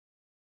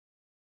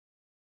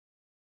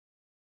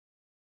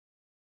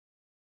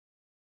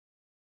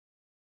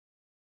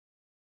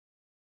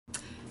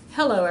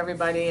Hello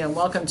everybody and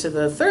welcome to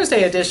the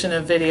Thursday edition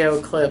of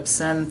Video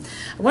Clips, and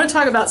I want to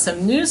talk about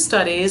some new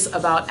studies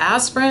about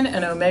aspirin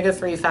and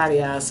omega-3 fatty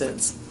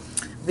acids.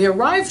 The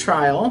ARRIVE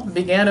trial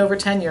began over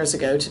 10 years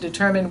ago to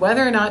determine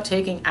whether or not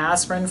taking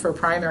aspirin for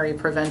primary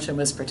prevention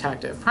was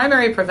protective.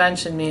 Primary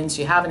prevention means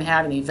you haven't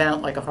had an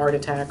event like a heart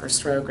attack or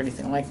stroke or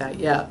anything like that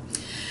yet.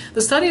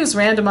 The study was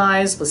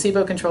randomized,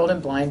 placebo-controlled,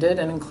 and blinded,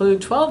 and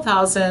included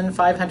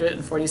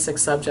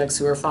 12,546 subjects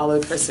who were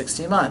followed for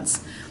 60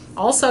 months.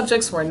 All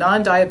subjects were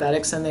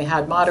non-diabetics and they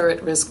had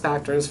moderate risk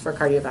factors for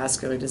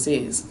cardiovascular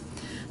disease.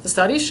 The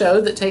study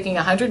showed that taking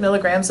 100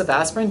 milligrams of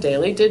aspirin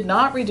daily did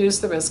not reduce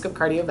the risk of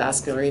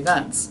cardiovascular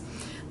events.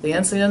 The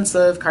incidence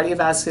of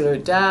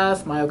cardiovascular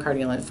death,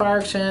 myocardial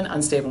infarction,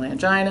 unstable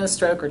angina,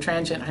 stroke, or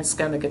transient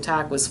ischemic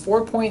attack was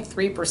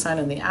 4.3%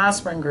 in the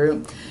aspirin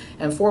group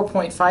and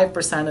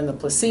 4.5% in the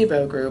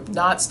placebo group,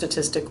 not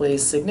statistically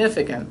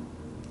significant.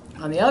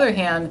 On the other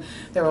hand,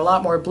 there were a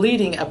lot more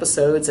bleeding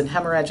episodes and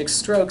hemorrhagic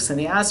strokes in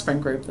the aspirin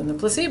group than the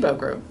placebo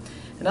group.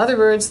 In other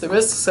words, the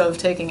risks of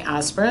taking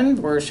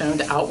aspirin were shown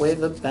to outweigh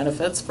the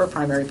benefits for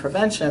primary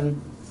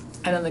prevention.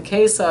 And in the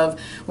case of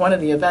one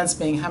of the events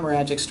being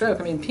hemorrhagic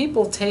stroke,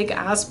 people take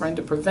aspirin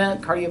to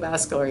prevent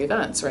cardiovascular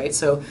events, right?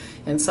 So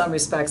in some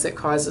respects, it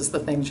causes the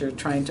things you're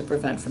trying to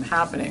prevent from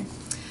happening.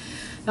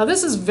 Now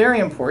this is very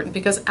important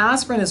because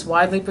aspirin is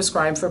widely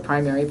prescribed for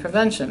primary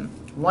prevention.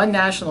 One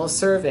national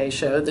survey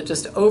showed that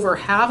just over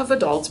half of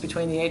adults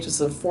between the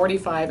ages of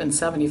 45 and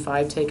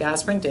 75 take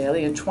aspirin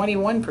daily, and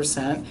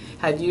 21%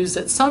 had used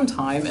it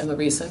sometime in the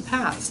recent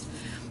past.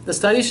 The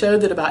study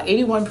showed that about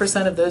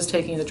 81% of those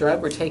taking the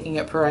drug were taking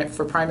it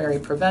for primary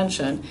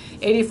prevention,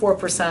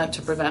 84%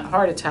 to prevent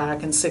heart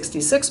attack, and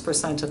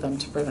 66% of them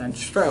to prevent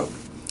stroke.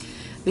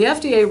 The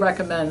FDA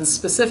recommends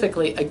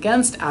specifically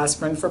against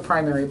aspirin for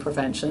primary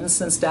prevention,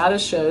 since data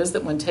shows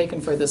that when taken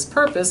for this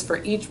purpose,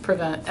 for each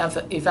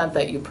event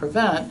that you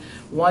prevent,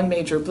 one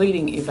major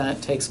bleeding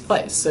event takes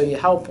place. So you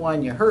help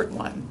one, you hurt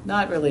one.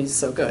 Not really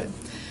so good.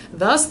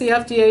 Thus, the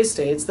FDA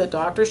states that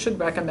doctors should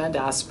recommend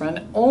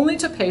aspirin only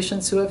to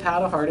patients who have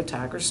had a heart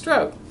attack or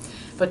stroke.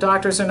 But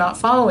doctors are not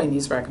following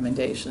these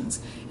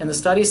recommendations. In the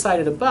study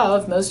cited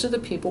above, most of the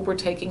people were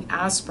taking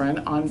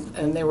aspirin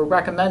and they were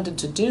recommended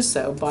to do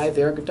so by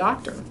their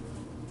doctor.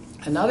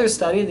 Another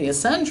study, the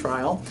ASCEND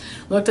trial,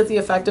 looked at the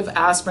effect of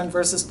aspirin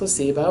versus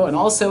placebo and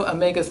also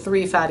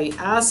omega-3 fatty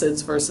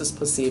acids versus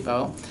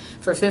placebo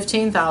for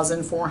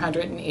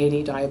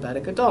 15,480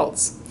 diabetic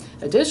adults.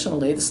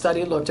 Additionally, the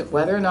study looked at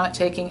whether or not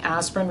taking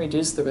aspirin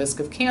reduced the risk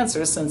of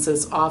cancer, since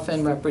it's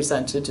often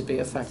represented to be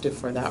effective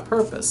for that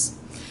purpose.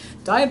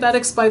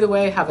 Diabetics, by the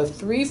way, have a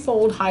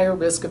threefold higher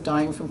risk of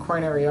dying from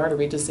coronary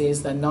artery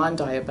disease than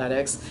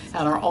non-diabetics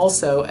and are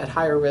also at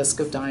higher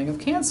risk of dying of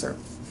cancer.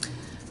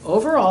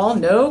 Overall,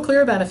 no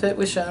clear benefit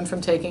was shown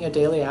from taking a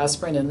daily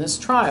aspirin in this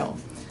trial.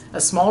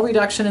 A small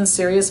reduction in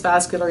serious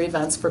vascular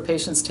events for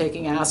patients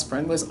taking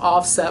aspirin was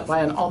offset by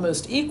an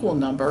almost equal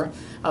number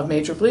of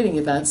major bleeding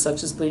events,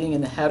 such as bleeding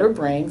in the head or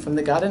brain from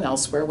the gut and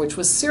elsewhere, which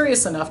was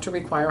serious enough to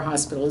require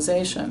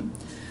hospitalization.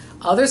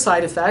 Other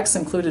side effects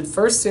included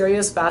first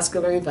serious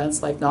vascular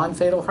events like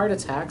non-fatal heart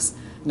attacks,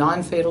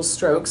 non-fatal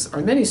strokes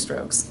or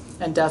mini-strokes,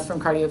 and death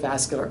from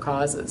cardiovascular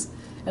causes.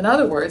 In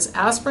other words,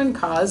 aspirin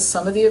caused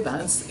some of the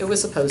events it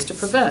was supposed to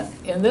prevent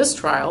in this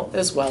trial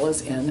as well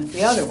as in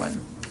the other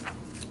one.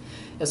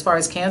 As far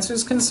as cancer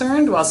is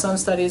concerned, while some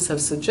studies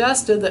have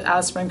suggested that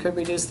aspirin could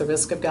reduce the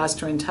risk of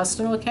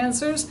gastrointestinal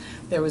cancers,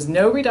 there was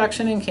no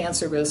reduction in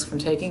cancer risk from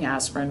taking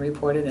aspirin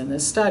reported in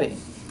this study.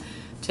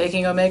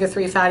 Taking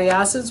omega-3 fatty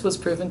acids was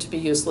proven to be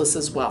useless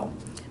as well.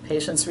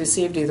 Patients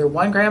received either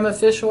 1 gram of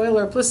fish oil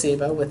or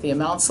placebo, with the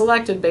amount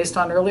selected based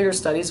on earlier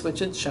studies which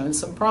had shown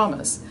some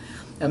promise.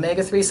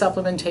 Omega-3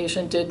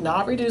 supplementation did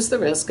not reduce the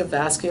risk of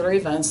vascular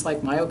events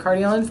like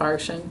myocardial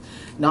infarction,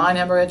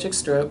 non-hemorrhagic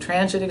stroke,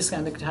 transient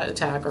ischemic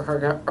attack, or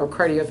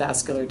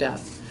cardiovascular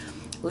death.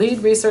 Lead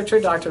researcher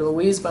Dr.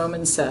 Louise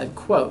Bowman said,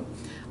 quote,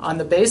 "On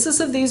the basis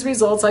of these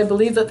results, I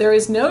believe that there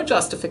is no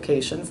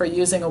justification for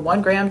using a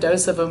 1 gram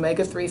dose of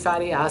omega-3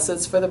 fatty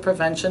acids for the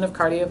prevention of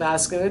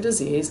cardiovascular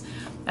disease,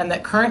 and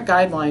that current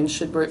guidelines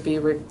should be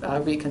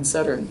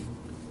reconsidered."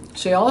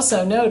 She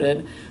also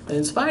noted that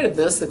in spite of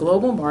this, the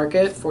global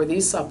market for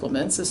these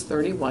supplements is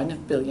 $31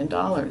 billion.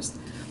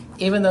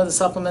 Even though the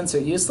supplements are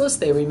useless,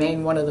 they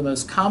remain one of the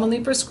most commonly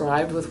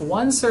prescribed, with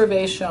one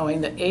survey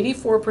showing that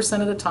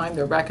 84% of the time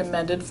they're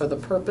recommended for the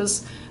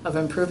purpose of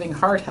improving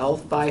heart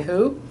health by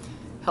who?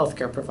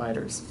 Healthcare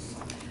providers.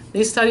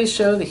 These studies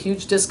show the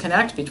huge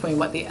disconnect between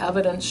what the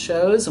evidence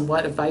shows and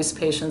what advice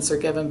patients are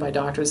given by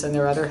doctors and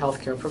their other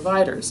healthcare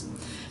providers.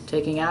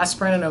 Taking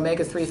aspirin and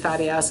omega-3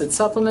 fatty acid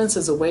supplements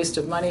is a waste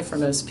of money for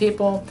most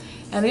people,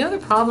 and the other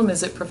problem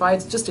is it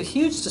provides just a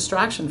huge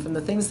distraction from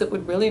the things that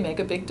would really make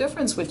a big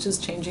difference, which is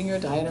changing your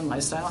diet and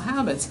lifestyle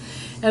habits.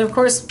 And of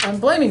course, I'm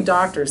blaming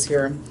doctors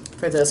here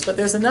for this, but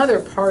there's another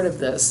part of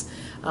this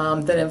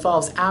that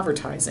involves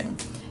advertising.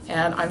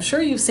 And I'm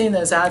sure you've seen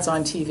those ads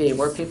on TV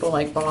where people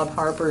like Bob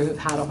Harper who've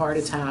had a heart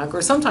attack,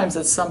 or sometimes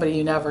it's somebody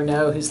you never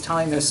know who's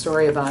telling their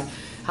story about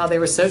how they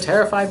were so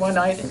terrified one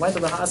night, they went to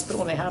the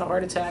hospital and they had a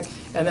heart attack,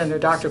 and then their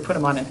doctor put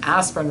them on an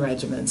aspirin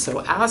regimen.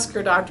 So ask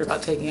your doctor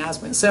about taking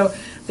aspirin. So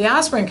the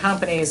aspirin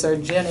companies are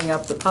ginning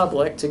up the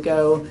public to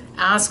go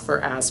ask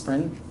for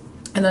aspirin.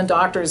 And then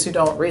doctors who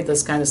don't read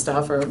this kind of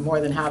stuff are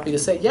more than happy to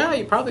say, yeah,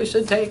 you probably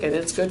should take it.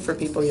 It's good for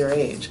people your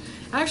age.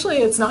 Actually,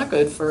 it's not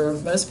good for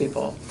most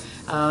people.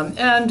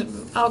 And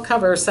I'll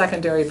cover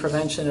secondary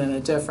prevention in a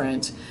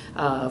different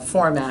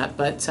format,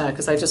 but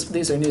because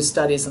these are new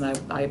studies and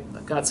I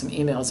got some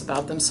emails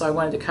about them, so I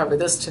wanted to cover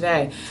this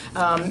today.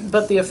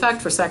 But the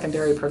effect for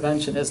secondary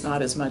prevention is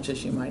not as much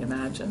as you might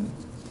imagine.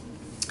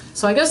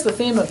 So I guess the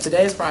theme of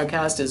today's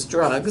broadcast is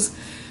drugs.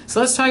 So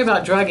let's talk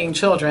about drugging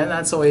children.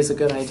 That's always a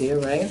good idea,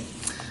 right?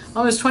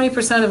 Almost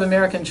 20% of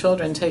American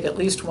children take at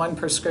least one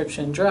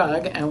prescription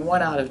drug, and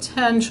 1 out of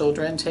 10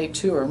 children take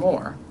 2 or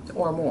more.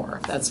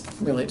 That's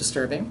really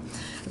disturbing.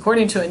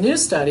 According to a new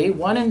study,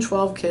 1 in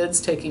 12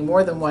 kids taking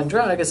more than one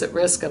drug is at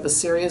risk of a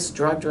serious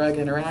drug-drug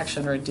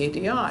interaction, or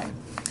DDI.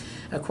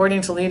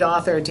 According to lead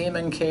author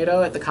Demon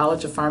Cato at the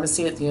College of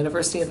Pharmacy at the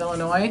University of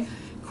Illinois,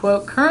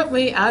 quote,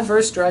 currently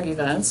adverse drug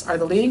events are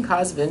the leading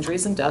cause of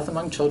injuries and death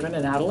among children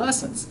and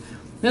adolescents.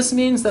 This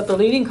means that the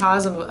leading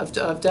cause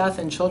of death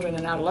in children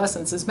and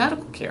adolescents is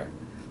medical care.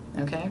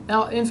 Okay?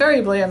 Now,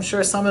 invariably, I'm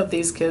sure some of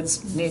these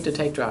kids need to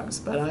take drugs,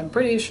 but I'm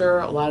pretty sure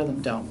a lot of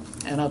them don't,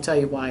 and I'll tell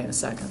you why in a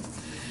second.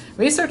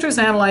 Researchers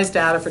analyzed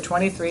data for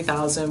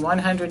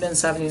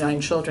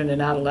 23,179 children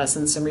and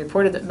adolescents and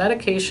reported that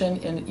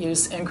medication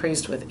use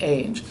increased with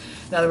age.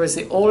 In other words,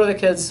 the older the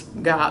kids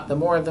got, the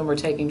more of them were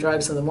taking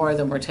drugs, and the more of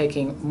them were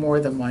taking more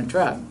than one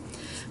drug.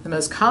 The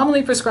most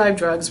commonly prescribed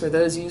drugs were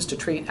those used to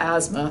treat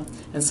asthma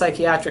and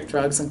psychiatric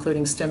drugs,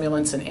 including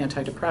stimulants and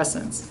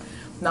antidepressants.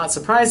 Not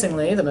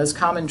surprisingly, the most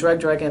common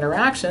drug-drug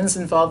interactions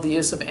involved the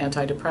use of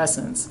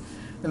antidepressants.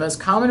 The most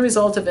common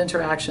result of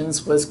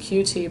interactions was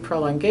QT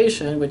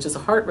prolongation, which is a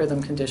heart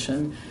rhythm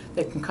condition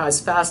that can cause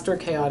faster,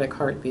 chaotic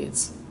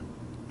heartbeats.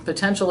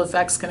 Potential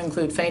effects can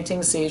include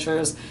fainting,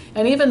 seizures,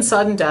 and even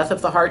sudden death if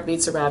the heart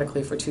beats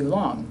erratically for too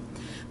long.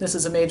 This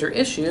is a major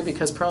issue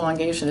because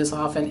prolongation is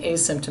often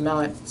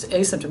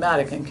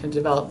asymptomatic and can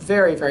develop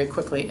very, very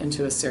quickly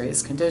into a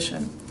serious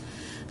condition.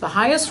 The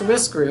highest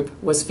risk group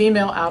was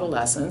female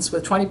adolescents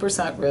with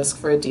 20% risk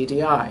for a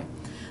DDI.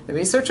 The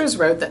researchers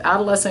wrote that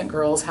adolescent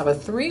girls have a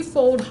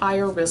 3-fold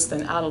higher risk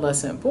than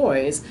adolescent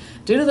boys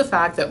due to the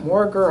fact that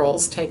more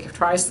girls take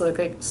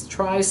tricyclic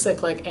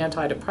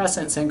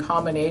antidepressants in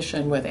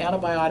combination with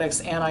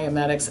antibiotics,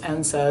 antiemetics,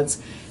 NSAIDs,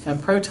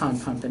 and proton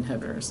pump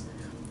inhibitors.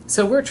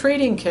 So we're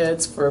treating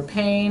kids for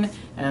pain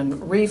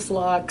and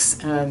reflux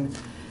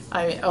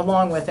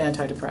along with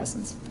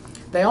antidepressants.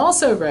 They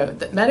also wrote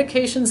that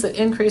medications that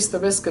increase the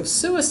risk of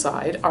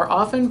suicide are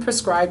often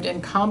prescribed in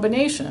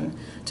combination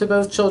to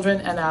both children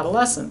and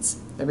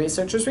adolescents. The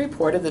researchers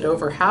reported that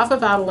over half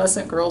of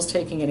adolescent girls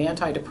taking an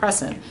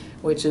antidepressant,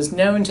 which is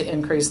known to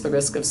increase the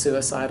risk of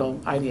suicidal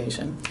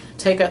ideation,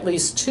 take at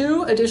least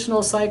 2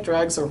 additional psych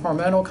drugs or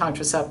hormonal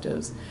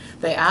contraceptives.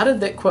 They added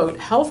that, quote,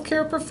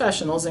 healthcare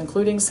professionals,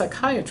 including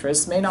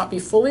psychiatrists, may not be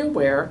fully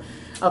aware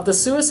of the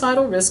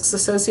suicidal risks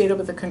associated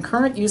with the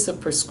concurrent use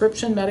of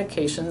prescription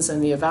medications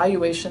and the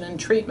evaluation and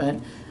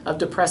treatment of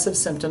depressive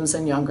symptoms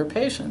in younger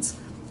patients.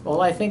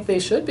 Well, I think they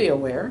should be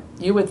aware.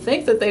 You would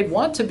think that they'd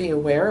want to be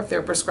aware if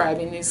they're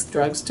prescribing these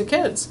drugs to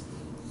kids.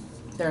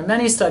 There are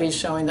many studies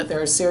showing that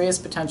there are serious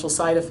potential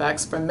side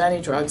effects from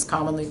many drugs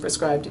commonly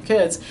prescribed to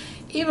kids,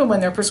 even when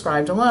they're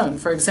prescribed alone.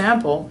 For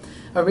example,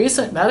 a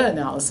recent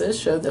meta-analysis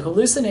showed that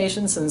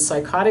hallucinations and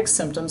psychotic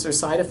symptoms are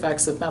side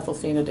effects of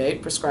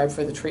methylphenidate prescribed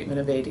for the treatment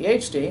of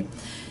ADHD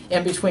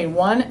in between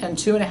 1 and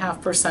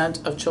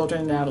 2.5% of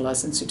children and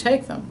adolescents who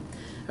take them.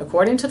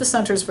 According to the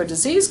Centers for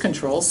Disease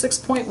Control,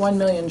 6.1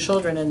 million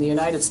children in the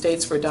United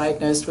States were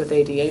diagnosed with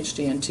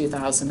ADHD in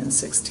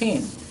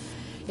 2016.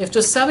 If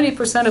just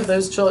 75% of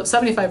those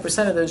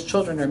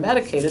children are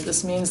medicated,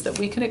 this means that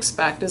we can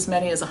expect as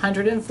many as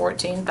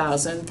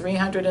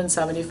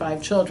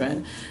 114,375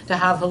 children to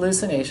have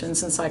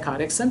hallucinations and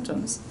psychotic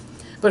symptoms.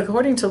 But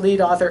according to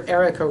lead author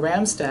Erica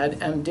Ramstad,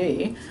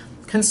 MD,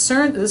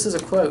 this is a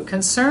quote,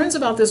 concerns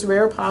about this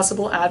rare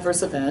possible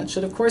adverse event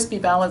should of course be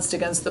balanced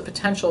against the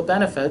potential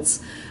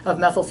benefits of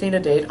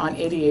methylphenidate on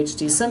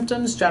ADHD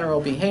symptoms, general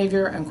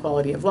behavior, and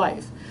quality of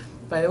life.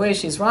 By the way,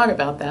 she's wrong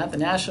about that. The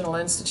National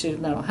Institute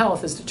of Mental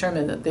Health has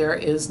determined that there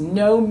is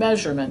no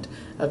measurement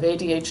of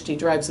ADHD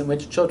drugs in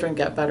which children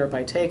get better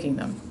by taking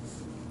them.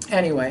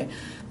 Anyway,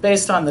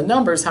 based on the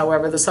numbers,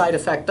 however, the side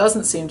effect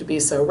doesn't seem to be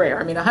so rare.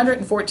 I mean,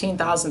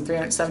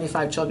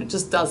 114,375 children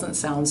just doesn't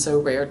sound so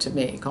rare to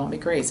me. Call me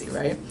crazy,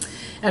 right?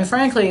 And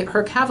frankly,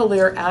 her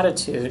cavalier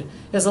attitude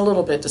is a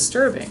little bit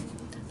disturbing.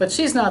 But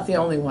she's not the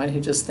only one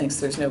who just thinks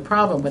there's no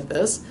problem with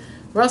this.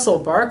 Russell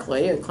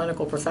Barkley, a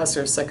clinical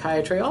professor of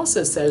psychiatry,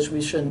 also says we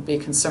shouldn't be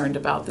concerned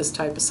about this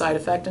type of side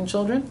effect in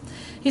children.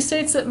 He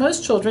states that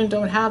most children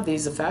don't have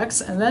these effects,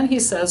 and then he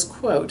says,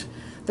 quote,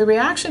 The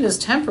reaction is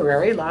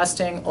temporary,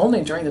 lasting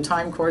only during the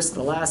time course of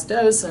the last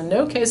dose, and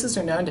no cases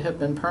are known to have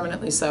been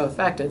permanently so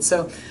affected.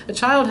 So a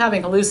child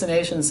having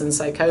hallucinations and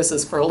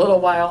psychosis for a little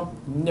while,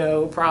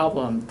 no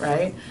problem,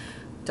 right?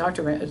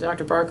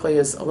 Dr. Barkley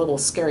is a little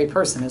scary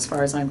person as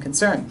far as I'm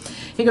concerned.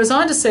 He goes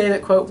on to say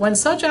that, quote, when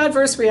such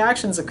adverse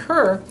reactions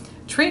occur,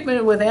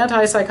 treatment with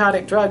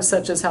antipsychotic drugs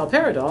such as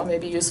haloperidol may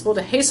be useful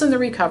to hasten the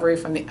recovery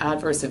from the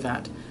adverse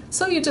event.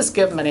 So you just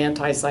give them an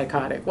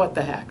antipsychotic. What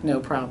the heck? No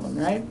problem,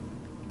 right?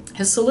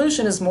 His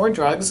solution is more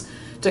drugs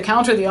to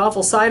counter the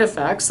awful side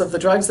effects of the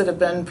drugs that have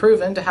been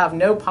proven to have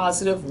no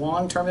positive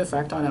long-term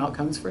effect on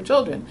outcomes for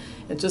children.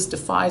 It just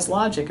defies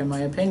logic, in my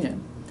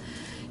opinion.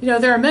 You know,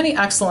 there are many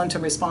excellent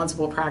and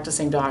responsible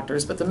practicing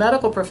doctors, but the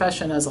medical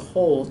profession as a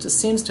whole just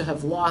seems to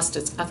have lost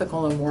its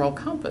ethical and moral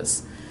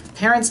compass.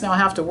 Parents now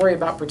have to worry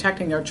about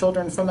protecting their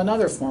children from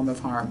another form of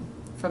harm,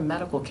 from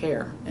medical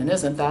care, and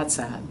isn't that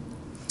sad?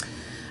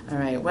 All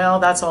right, well,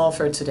 that's all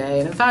for today,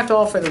 and in fact,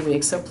 all for the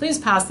week. So please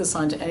pass this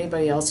on to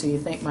anybody else who you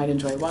think might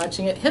enjoy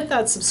watching it. Hit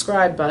that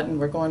subscribe button.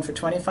 We're going for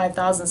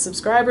 25,000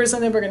 subscribers,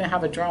 and then we're going to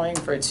have a drawing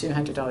for a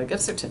 $200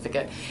 gift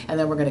certificate. And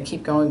then we're going to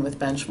keep going with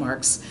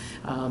benchmarks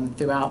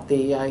throughout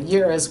the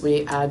year as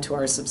we add to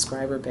our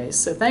subscriber base.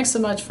 So thanks so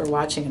much for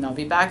watching, and I'll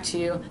be back to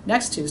you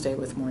next Tuesday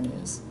with more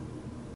news.